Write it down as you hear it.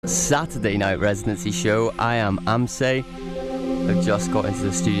Saturday night residency show. I am Amsae. I've just got into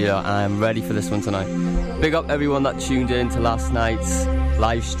the studio and I'm ready for this one tonight. Big up everyone that tuned in to last night's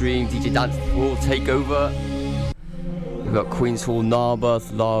live stream. DJ Dance Hall Takeover. We've got Queen's Hall,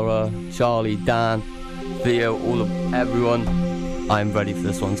 Narberth, Laura, Charlie, Dan, Theo, everyone. I'm ready for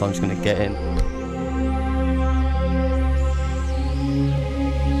this one, so I'm just going to get in.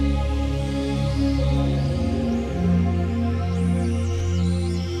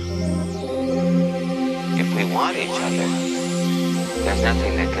 If we want each other, there's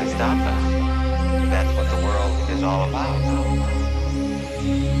nothing that can stop us. That's what the world is all about.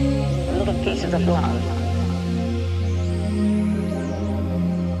 Little pieces of love.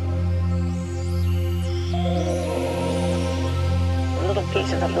 Little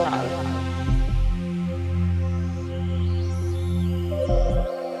pieces of love.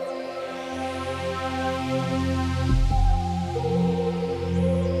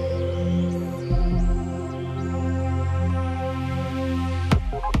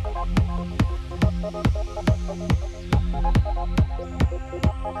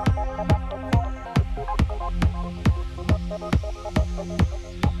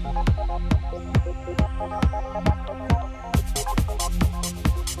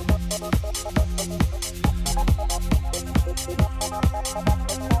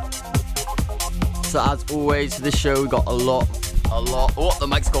 So as always, for this show we got a lot, what the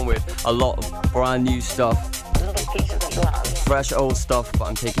mic's gone with, a lot of brand new stuff, fresh old stuff, but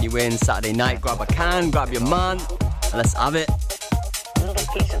I'm taking you in Saturday night. Grab a can, grab your man, and let's have it.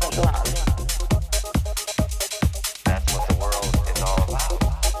 That's what the world is all about.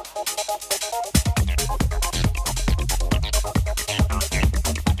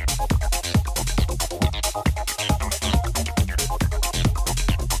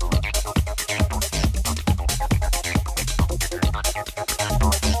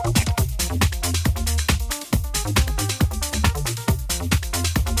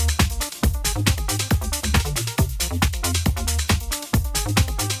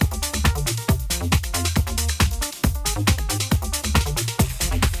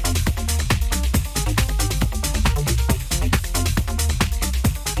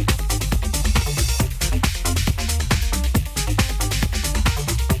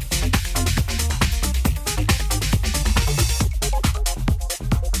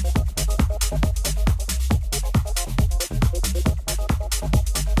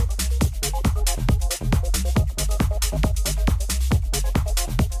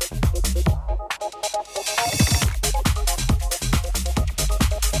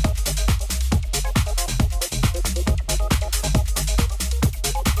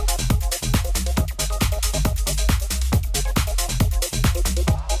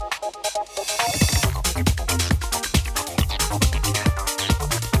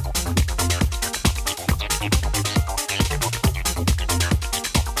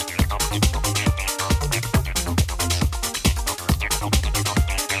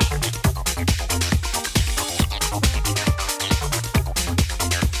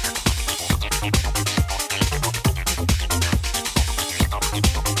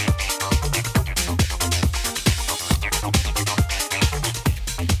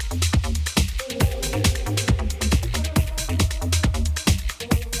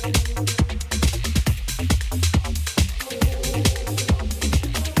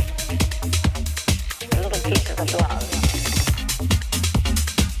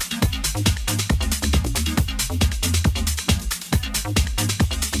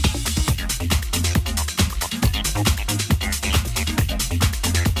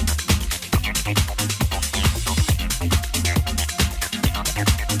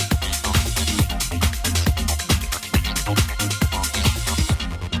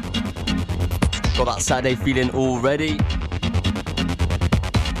 Got that Saturday feeling already.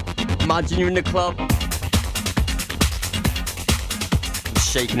 Imagine you're in the club,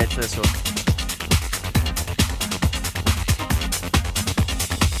 shaking it to this one.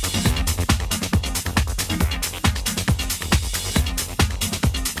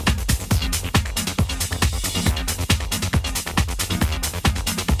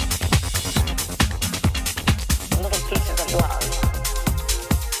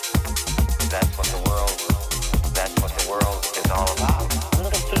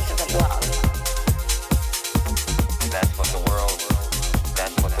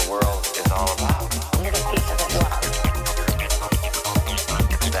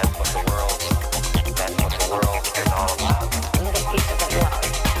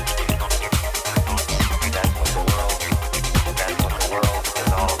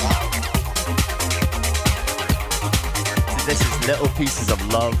 Little Pieces of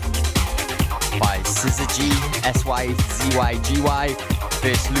Love by Syzygy, Syzygy.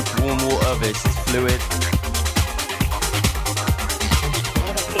 This Lukewarm Water versus Fluid.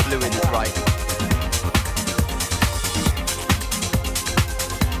 Fluid is right.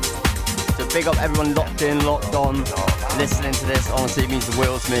 So big up everyone locked in, locked on, listening to this. Honestly, it means the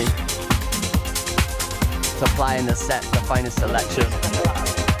world to me. Supplying the set, the finest selection.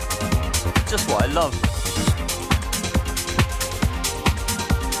 Just what I love.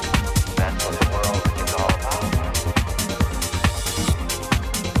 That's what the world is all about.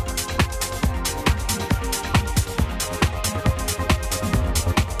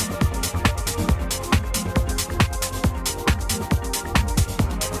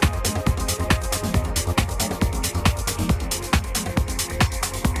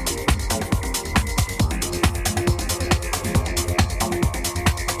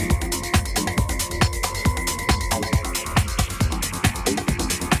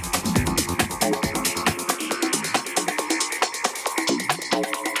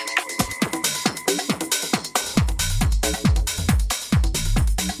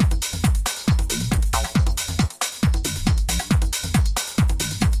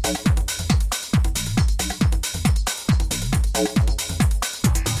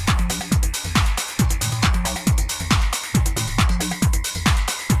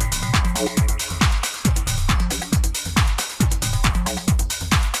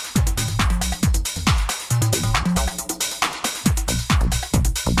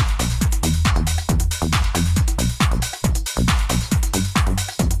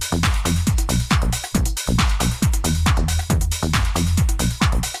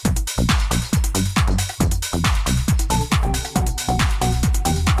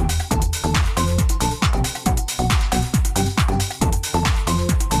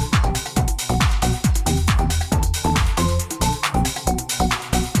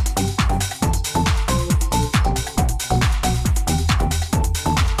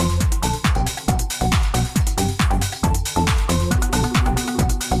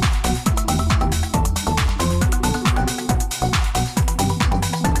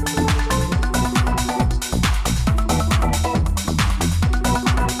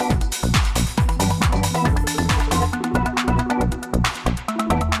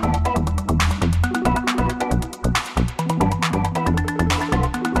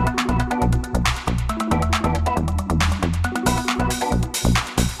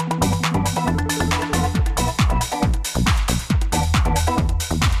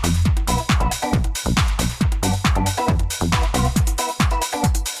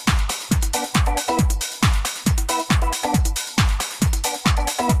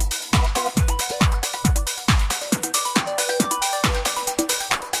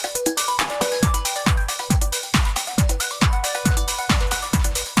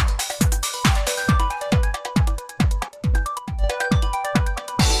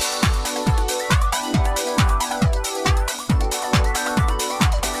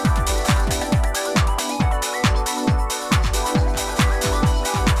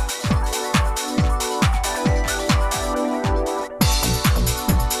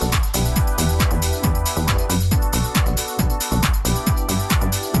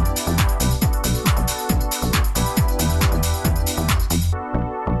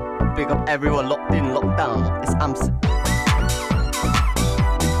 Everyone locked in, locked down. It's Amsae.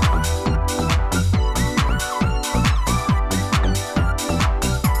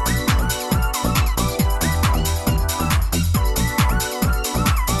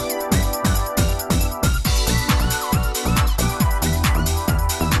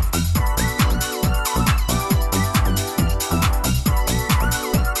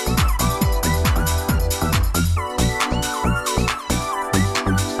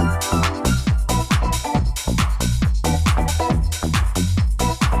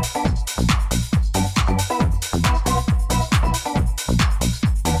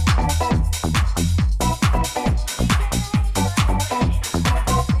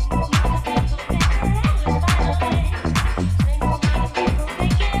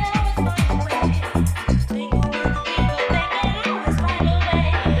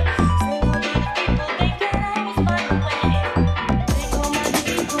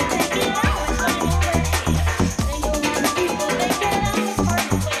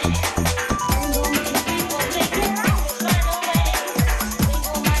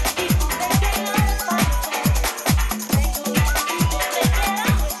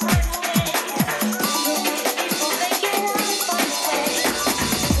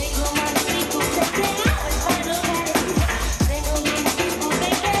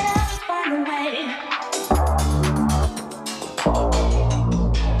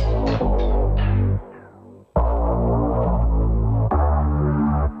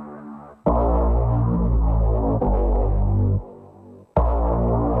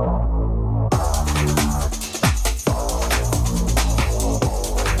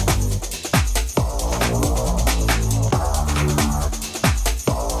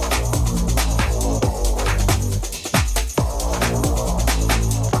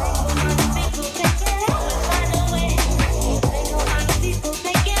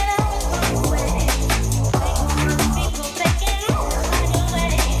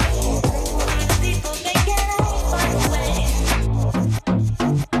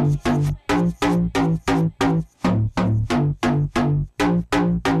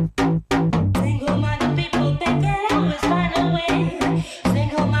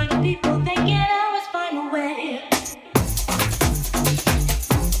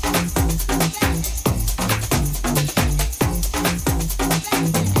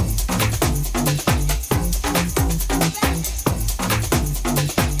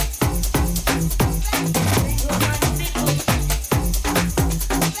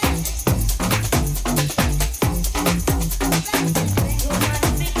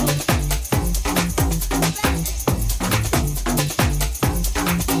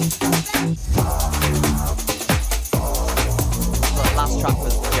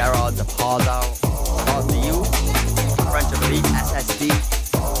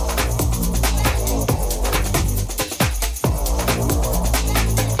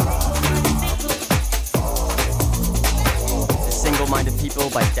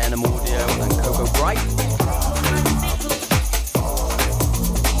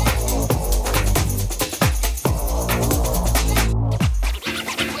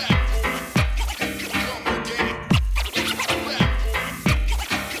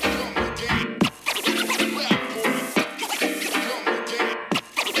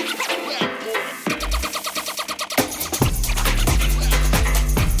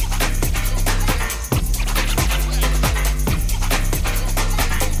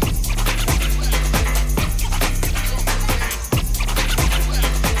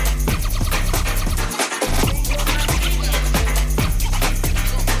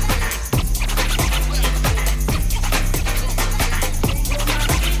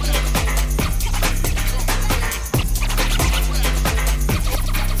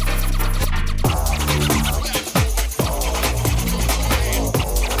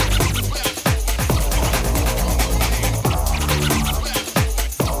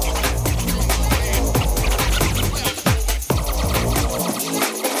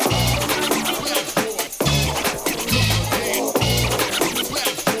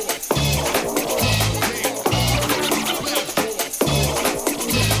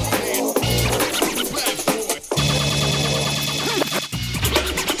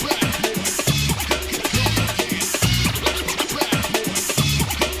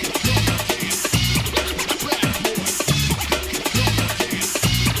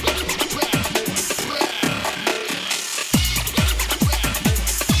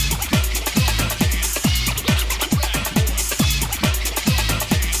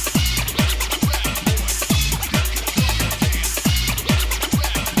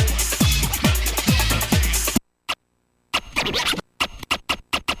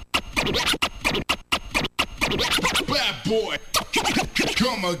 boy,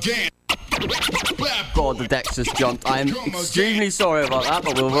 come again. God, the decks just jumped. I am extremely sorry about that,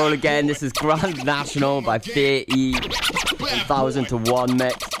 but we'll roll again. This is Grand National by 1000-1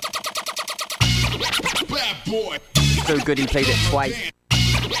 mix. So good he played it twice.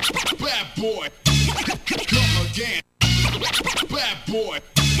 Bad boy, come again. Bad boy,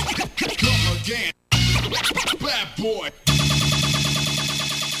 come again. Bad boy.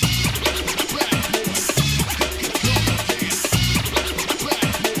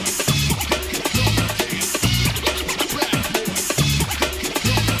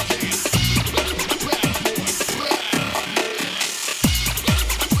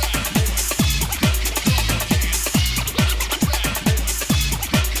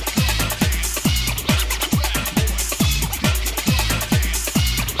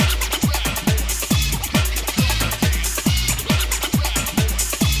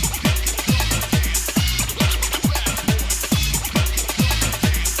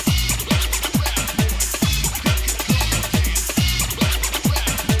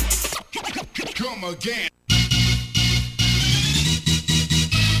 Again. Bad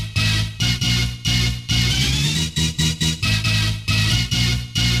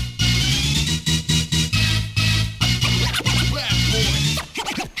boy,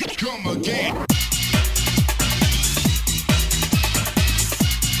 come again.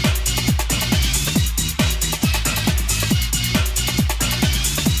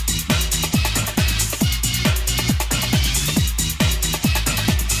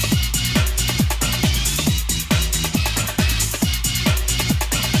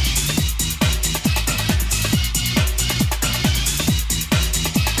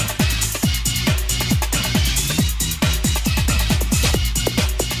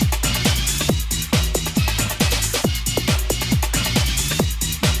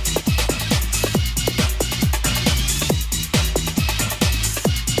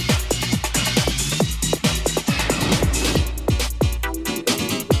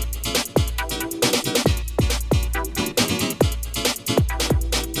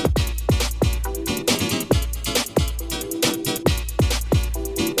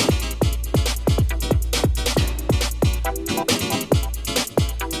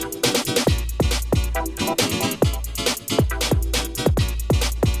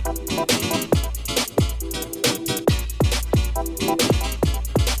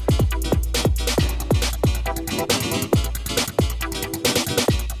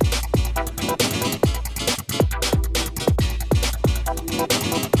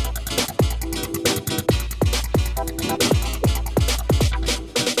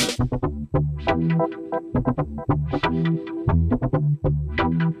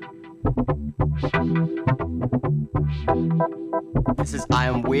 This is I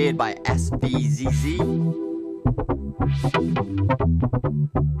Am Weird by SBZZ.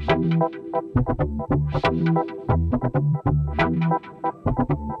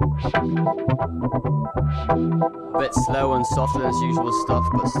 A bit slow and softer than its usual stuff,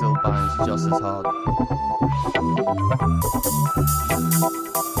 but still bangs just as hard.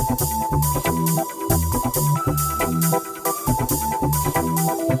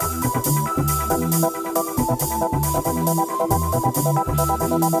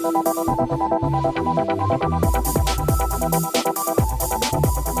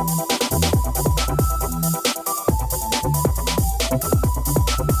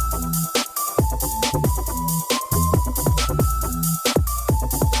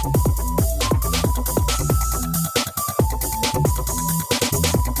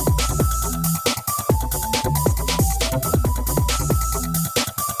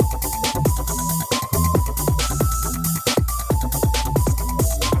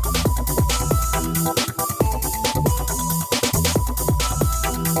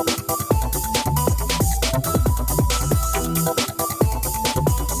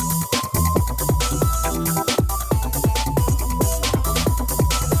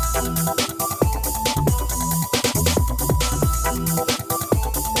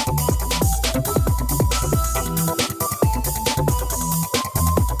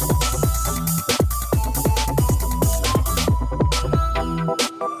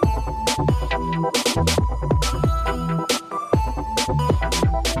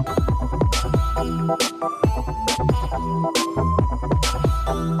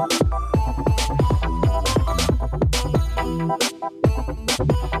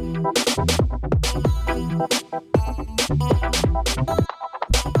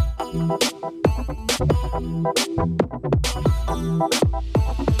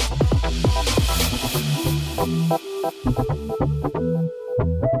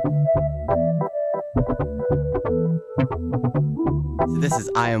 This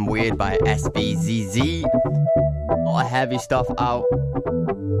is I Am Weird by SBZZ. A lot of heavy stuff out.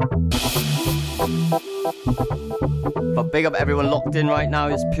 But big up everyone locked in right now.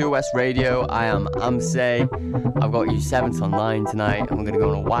 It's Pure West Radio. I am Amsae. I've got you 7 till 9 tonight. I'm going to go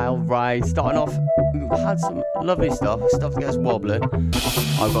on a wild ride. Starting off, we've had some lovely stuff that gets wobbling.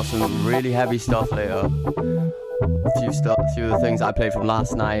 I've got some really heavy stuff later. A few of the things I played from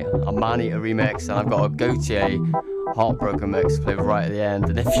last night. A Man-Eater remix, and I've got a Gautier Heartbroken mix played right at the end.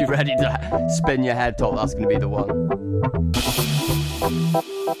 And if you're ready to spin your head top, that's going to be the one.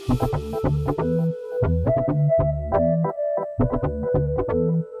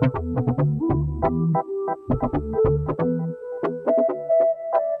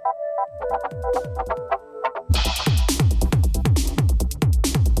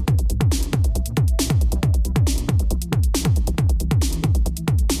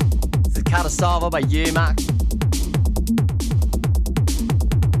 Catasava by UMAC.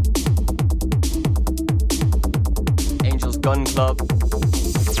 Angels Gun Club.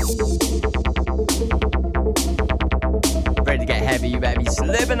 Ready to get heavy, you better be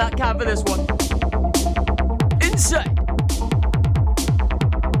slipping that cab for this one. Amsae.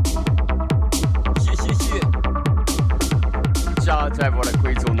 Shout out to everyone at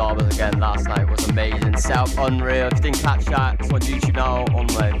Queen's Narberth again. Last night was amazing. Self unreal. If you didn't catch that, it's on YouTube now, on all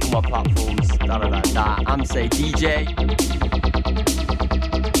my platforms. Amsae DJ.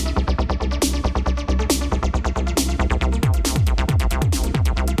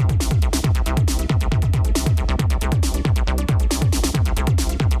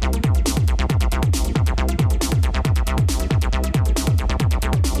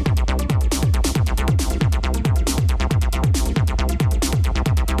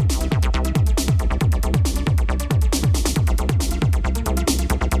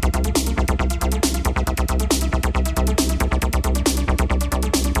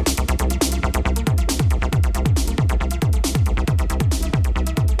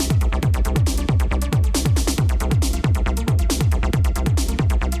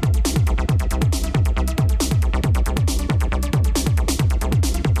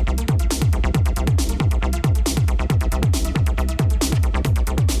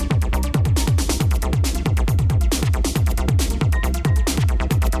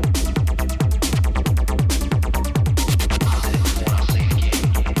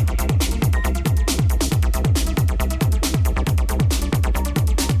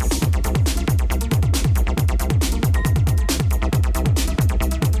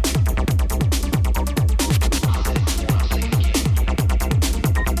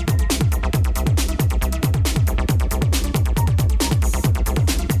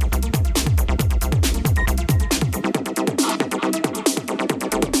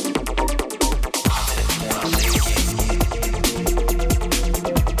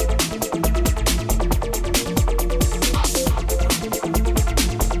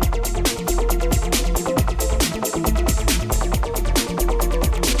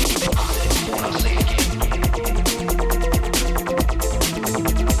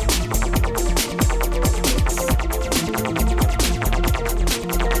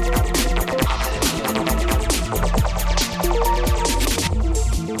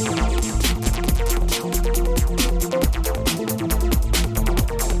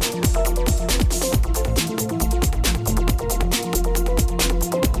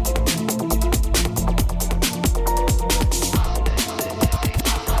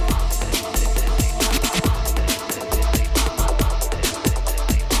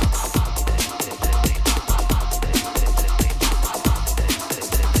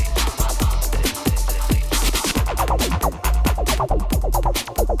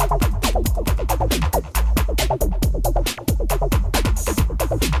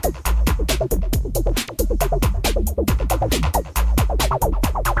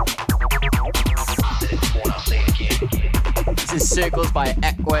 Circles by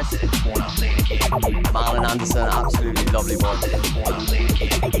Equus. Marlon Anderson, absolutely lovely one.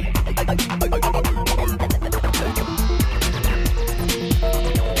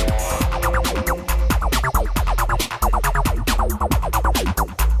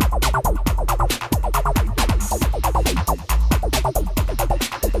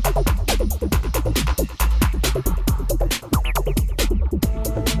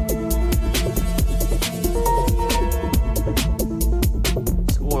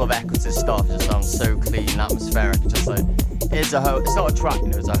 It's not a track, you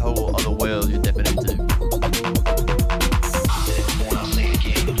know, it's a whole other world you're dipping into.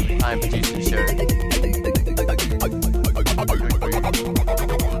 I'm producing the show.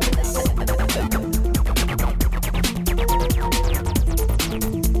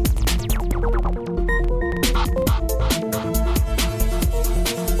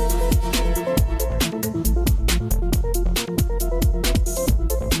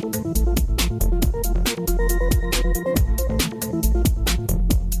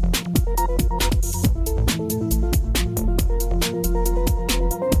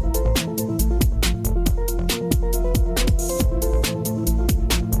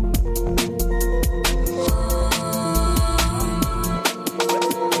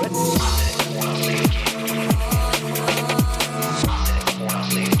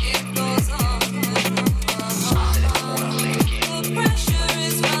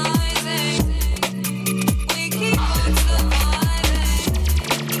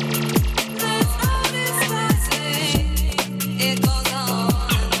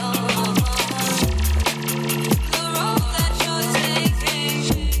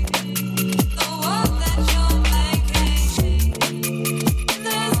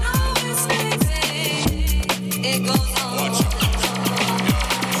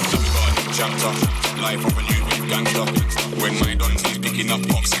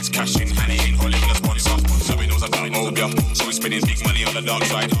 box, it's cash in hand, he ain't holding with a sponsor. So he knows about Obia, so he's spending big money on the dark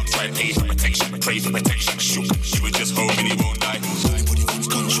side. Try to pay for protection, pray for protection, shook. You were just hoping he won't die. Everybody wants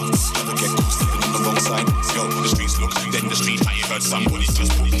gunshots, never get caught stepping on the wrong side. Yo, the streets look, then the street high, you heard somebody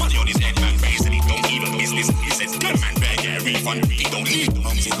just put money on his head, man, raised and he don't even business. He says, good man, better get a refund, he don't leave.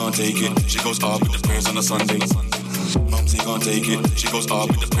 Mumsy can't take it, she goes hard with the prayers on a Sunday. Mumsy can't take it, she goes hard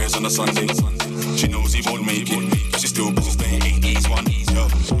with the prayers on a Sunday. She knows he won't make it, but she still pulls the ain't ease one. Yo,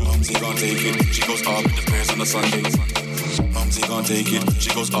 Mumsy can't take it, she goes hard with the prayers on a Sunday. Mumsy can't take it, she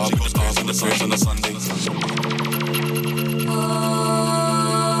goes hard with the prayers on a Sunday.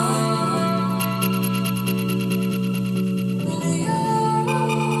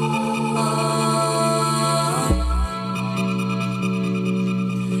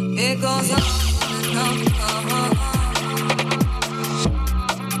 It goes on and on.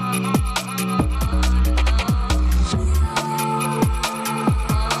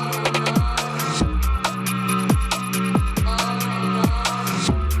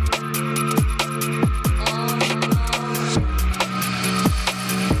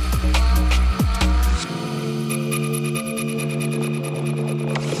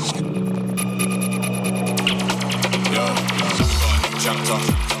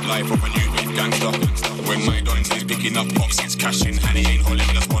 Life of a new wave gangster. When my dons is picking up boxes, cash in hand, he ain't holding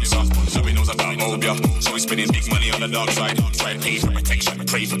with a sponsor. So he knows about Obia, so he's spending big money on the dark side. Try to pay for protection,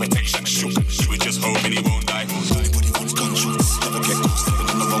 pray for protection, shook. You were just hoping he won't die. Everybody wants gunshots, never get caught stepping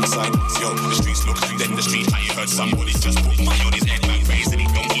on the wrong side. Yo, the streets look, then the street high, you heard somebody just put money on his head, man, raised and he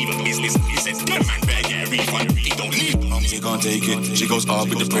don't even business. He says, good man, better get a refund, he don't leave. Mumsy can't take it, she goes hard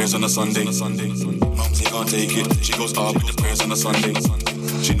with the prayers on a Sunday. Mumsy can't take it, she goes hard with the prayers on a Sunday.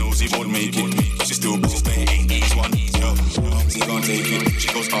 She knows he won't make it, but she still pulls the ain't ease one. Yo, Mumsy can't take it, she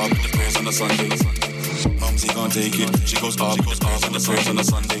goes hard with the prayers on a Sunday. Mumsy can't take it, she goes hard with the prayers on a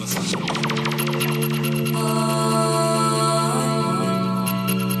Sunday.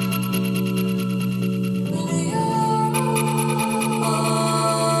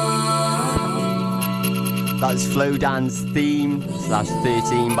 That's Flow Dance Theme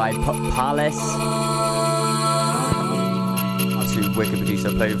 /13 by Palace. Absolute wicked producer,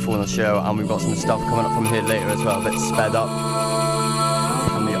 played before on the show, and we've got some stuff coming up from here later as well, a bit sped up.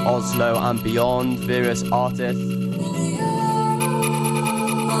 From the Oslo and beyond, various artists.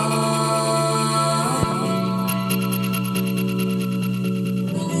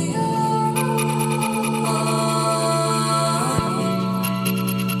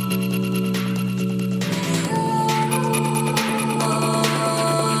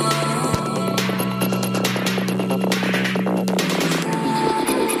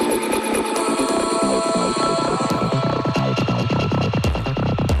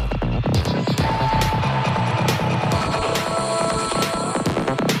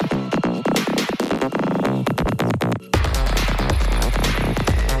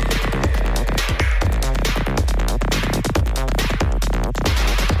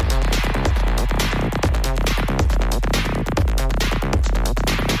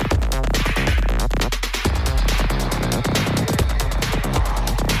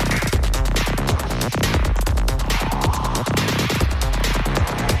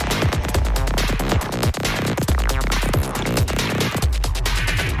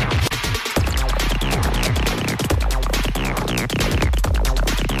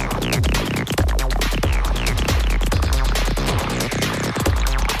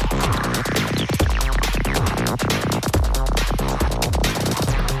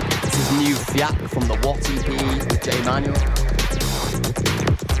 From the What EP with J Manuel.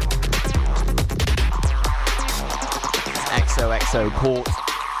 XOXO Port.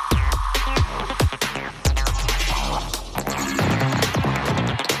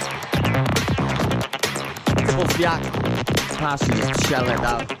 Triple Fiat. Pass you just shell it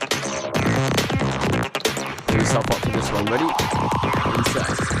out. Put yourself up for this one. Ready?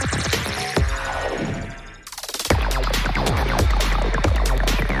 Insert.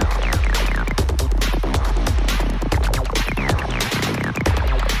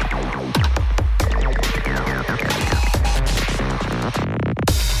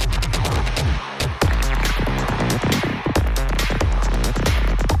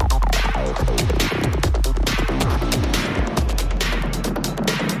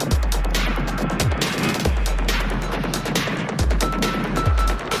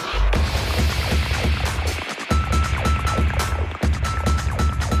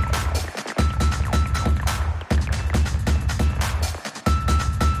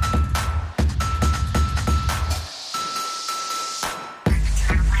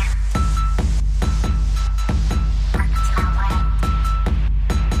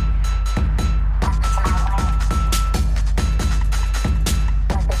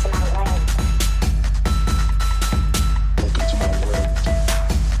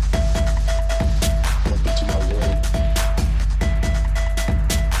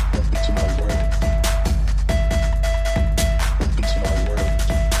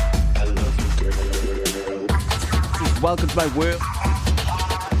 welcome to my world.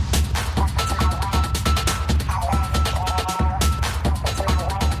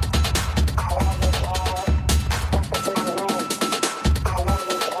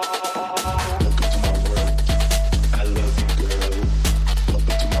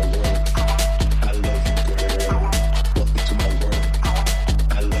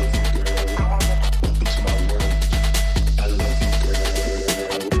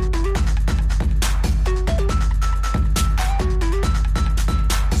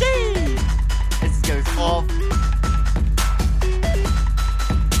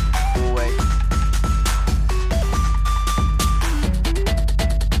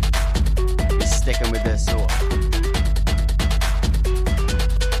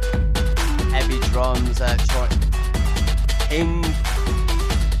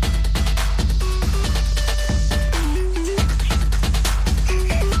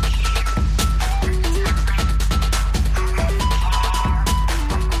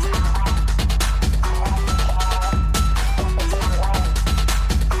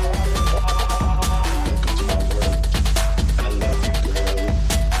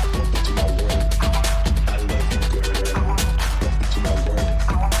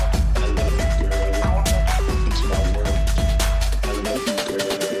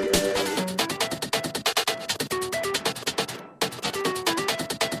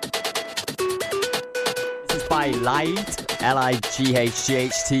 Lighght.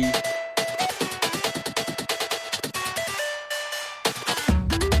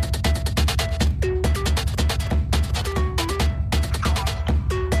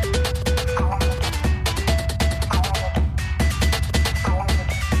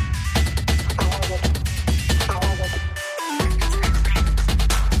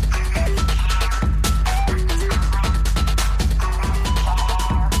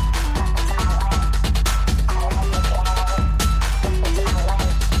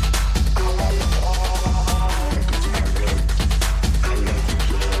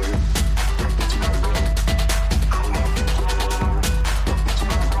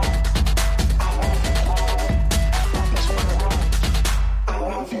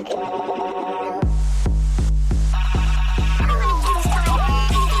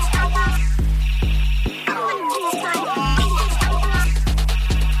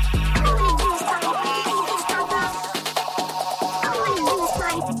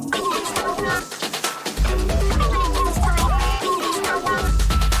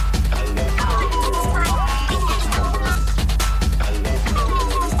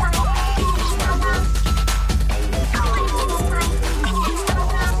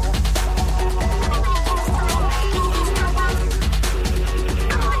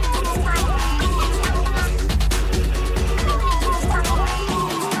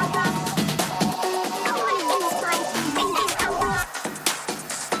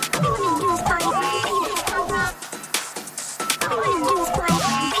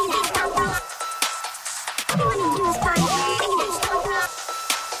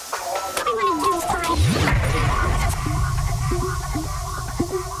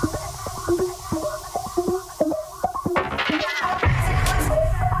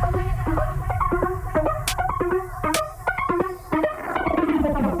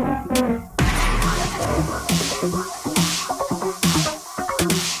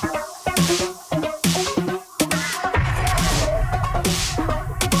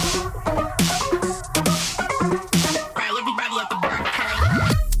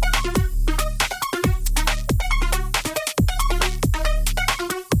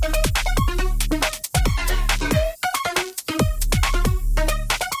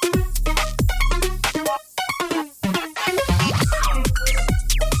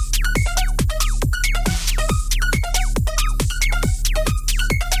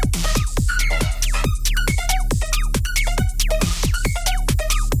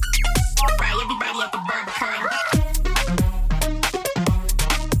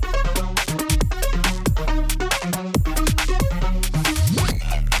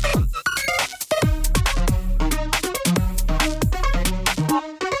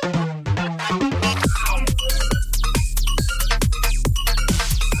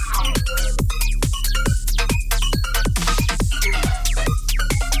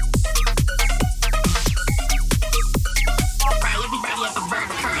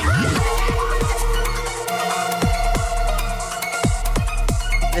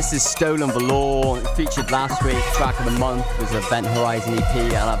 This is Stolen Velour, featured last week. Track of the month was Event Horizon EP,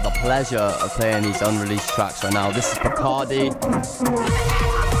 and I have the pleasure of playing these unreleased tracks right now. This is Bacardi.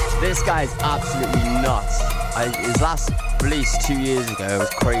 This guy is absolutely nuts. His last release 2 years ago was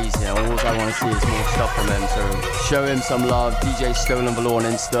crazy, and all I want to see is more stuff from him. So show him some love. DJ Stolen Velour on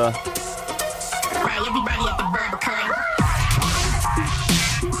Insta.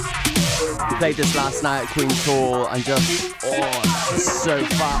 Played this last night at Queen's Hall, and just it's so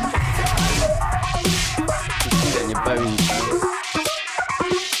fat. Just feel it in your bones, man.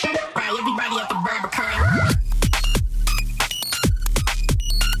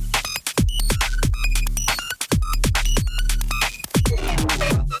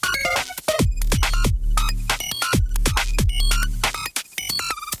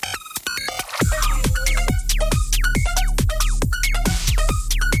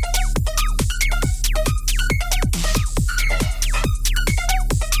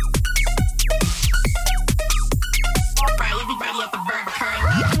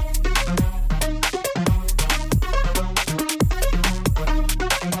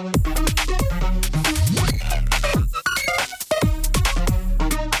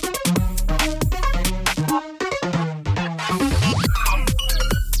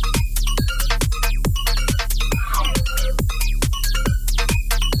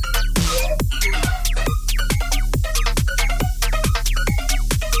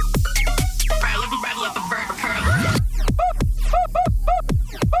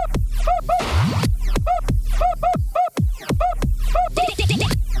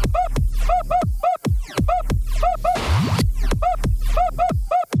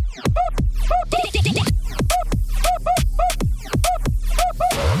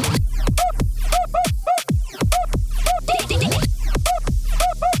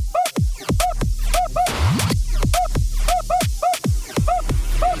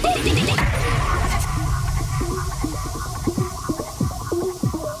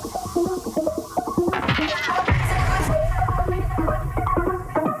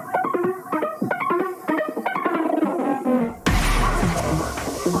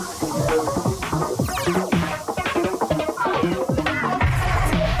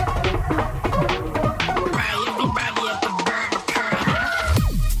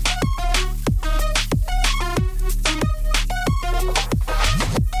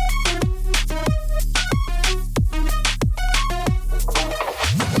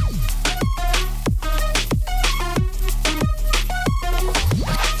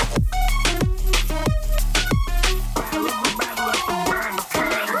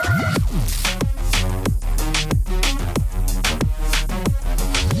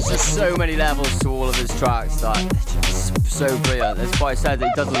 So many levels to all of his tracks that it's just so brilliant. That's why I said that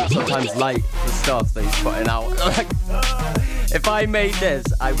he doesn't sometimes like the stuff that he's putting out. Like, if I made this,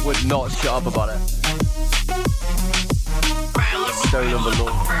 I would not shut up about it. Stolen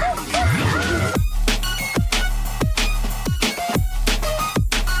Velour.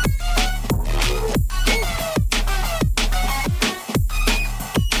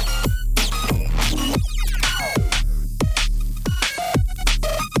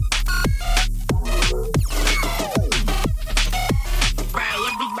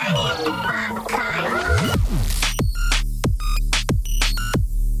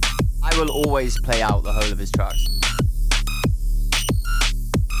 Always play out the whole of his tracks.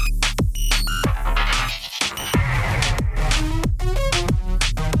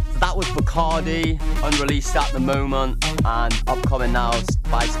 That was Bacardi, unreleased at the moment, and upcoming now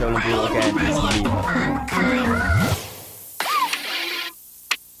by Stolen Velour again.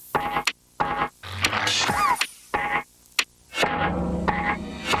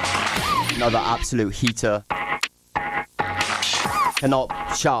 Another absolute heater. Cannot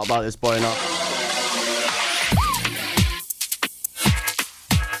shout about this boy enough.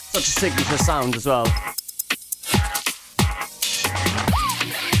 Such a signature sound as well.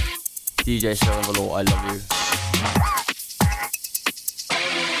 DJ Stolen Velour, I love you.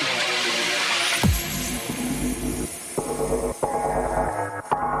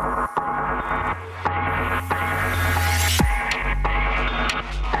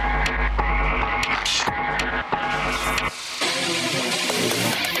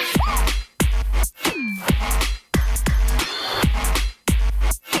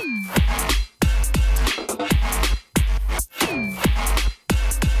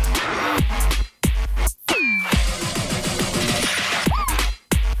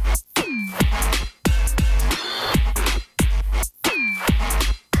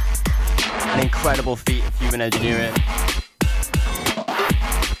 Incredible feat of human engineering.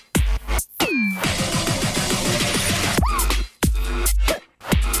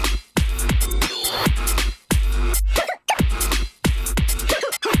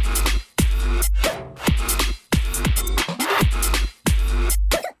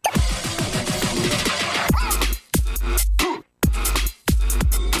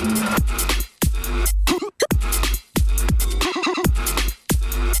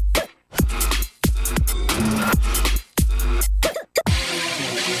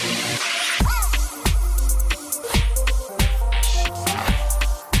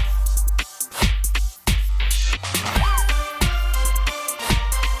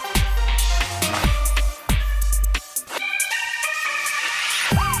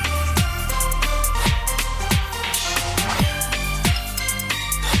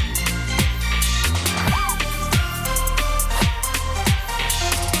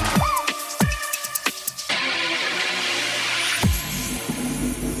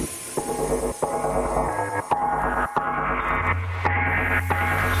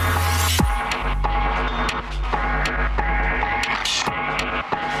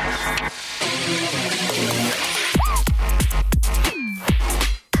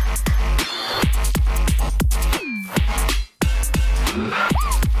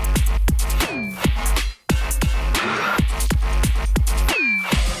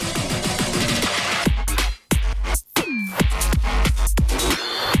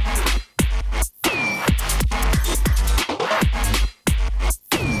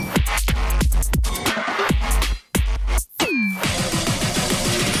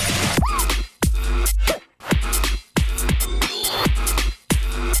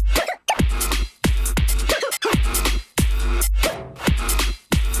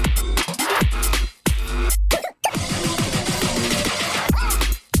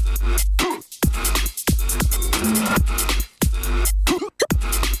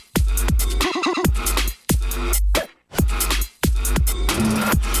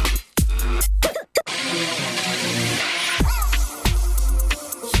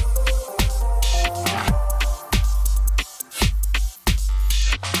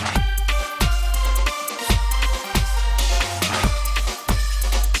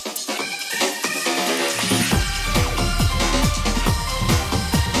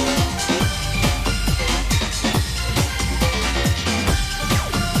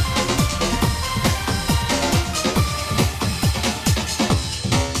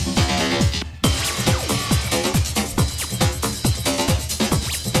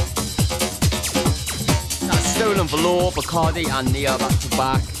 Cardi and Nia back to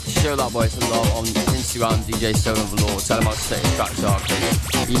back. Show that boy some love on Instagram, DJ Stone of the Law. Tell him how sick his tracks are,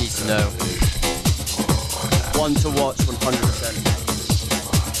 because he needs to know. One to watch,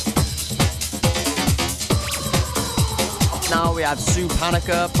 100%. Now we have Sue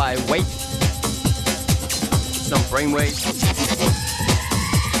Panica by Wait. Some brainwaves.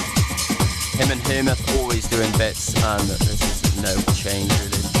 Him and Hermith always doing bits, and this is no change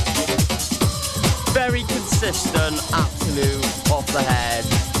really. Very consistent, absolute, off the head,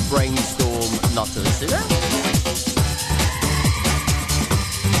 brainstorm, not to the city.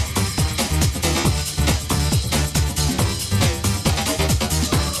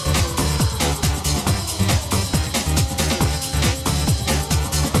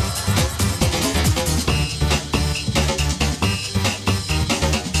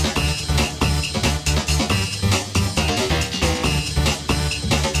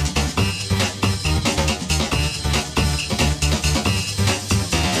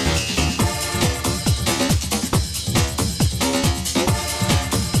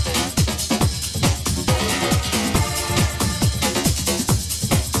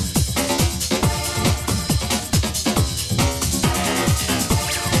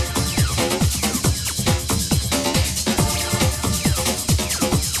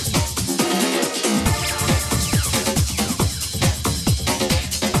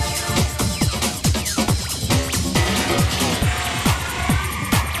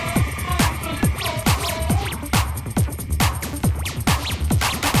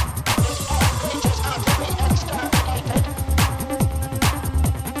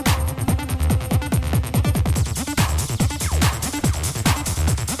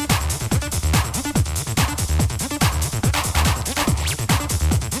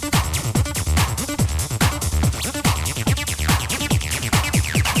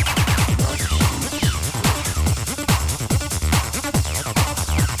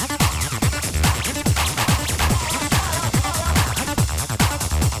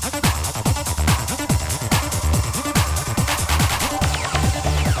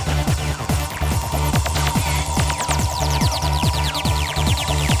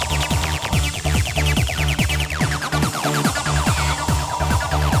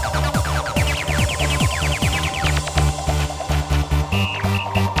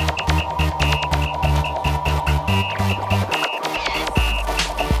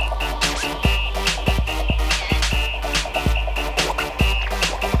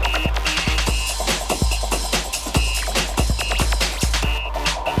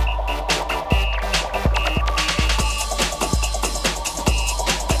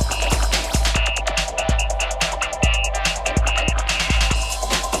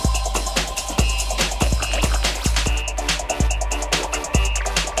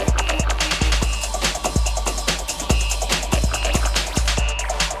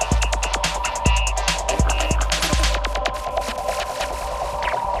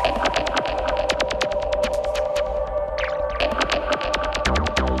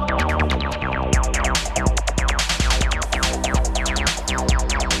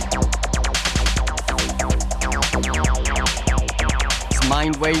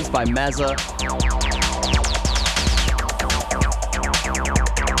 Waves by Meza.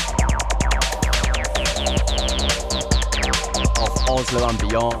 Of Oslo and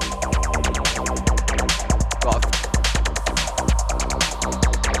Beyond. Got a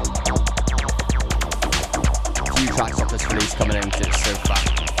few tracks off this release coming in because it's so fat.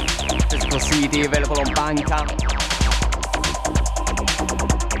 Physical CD available on Bandcamp.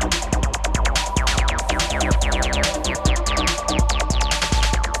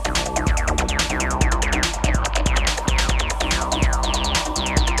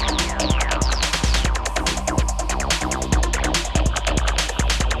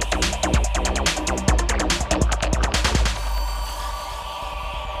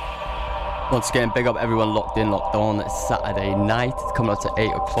 Once again, big up everyone locked in, locked on. It's Saturday night. It's coming up to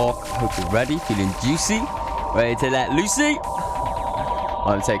 8 o'clock. Hope you're ready, feeling juicy, ready to let loosey.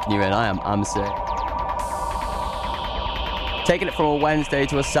 I'm taking you in. I am Amsae. Taking it from a Wednesday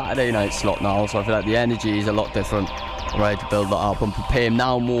to a Saturday night slot now, so I feel like the energy is a lot different. I'm ready to build that up and prepare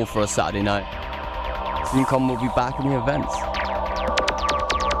now more for a Saturday night. Soon will be back in the events.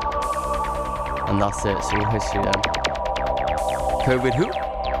 And that's it, it's all history then. COVID who?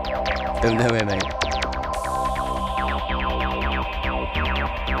 Don't know him, mate.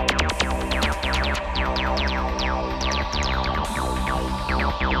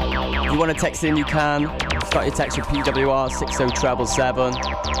 If you want to text in, you can. Start your text with PWR 60777.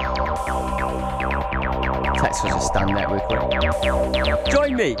 Text was a stand network.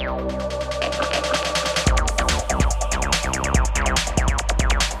 Join me.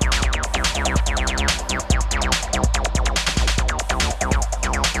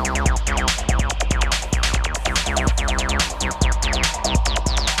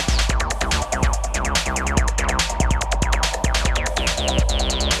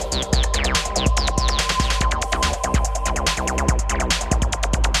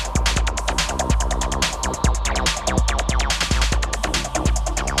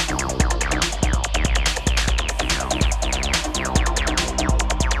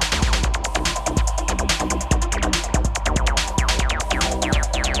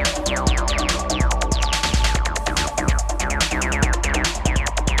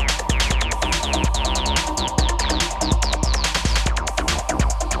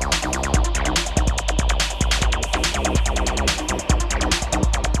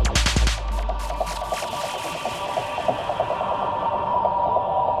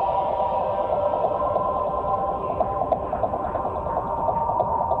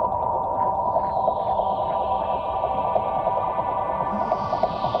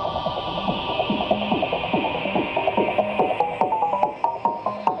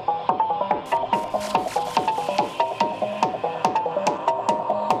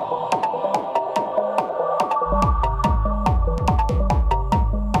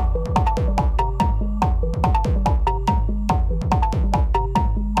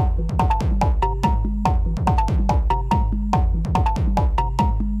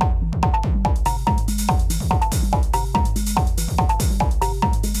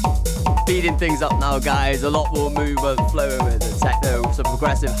 shaking things up now, guys. A lot more movement flowing with the techno, some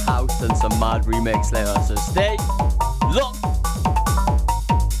progressive house and some mad remix later. So stay locked.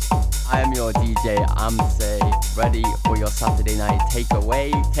 I am your DJ Amsae, ready for your Saturday night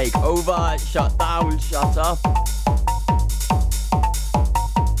takeaway, take over, shut down, shut up.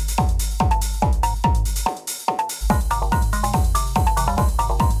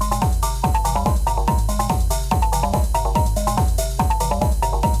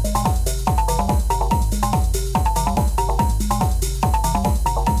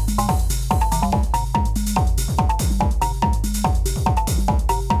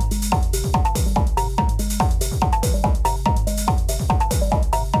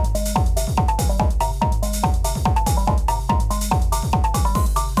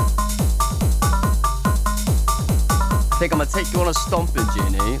 I think I'm gonna take you on a stomping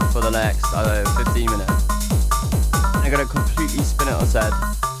journey for the next, 15 minutes. I'm gonna completely spin it on its head,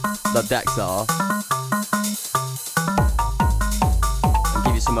 the decks are, and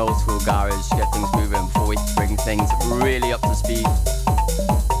give you some old school garage, get things moving before we bring things really up to speed.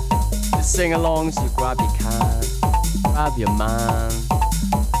 Just sing along, so grab your can, grab your man,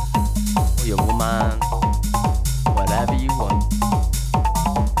 or your woman, whatever you want.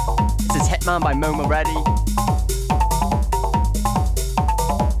 This is Hitman by Moma Ready.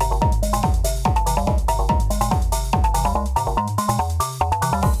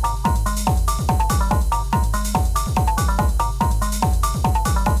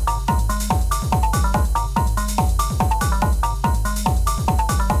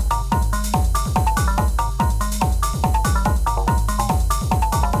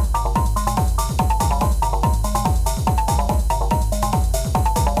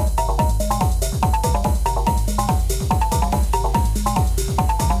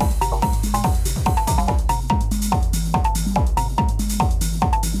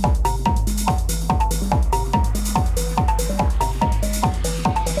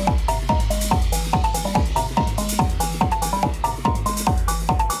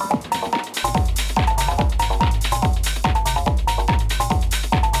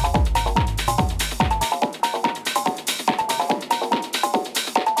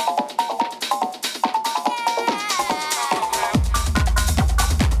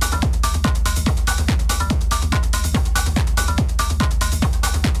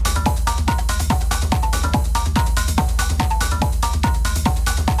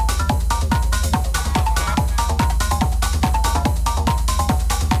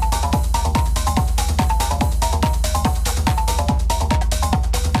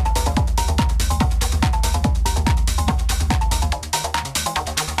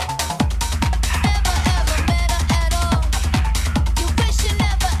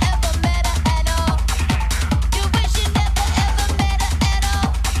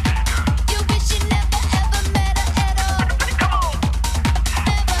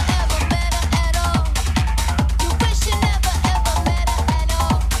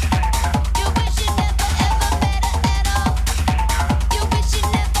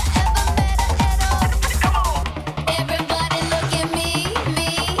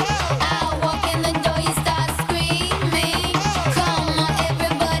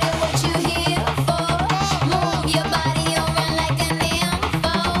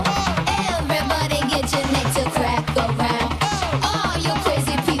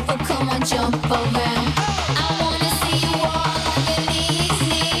 jump around. I wanna see you all on your knees.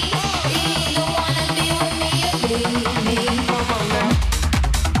 You wanna be with me, please.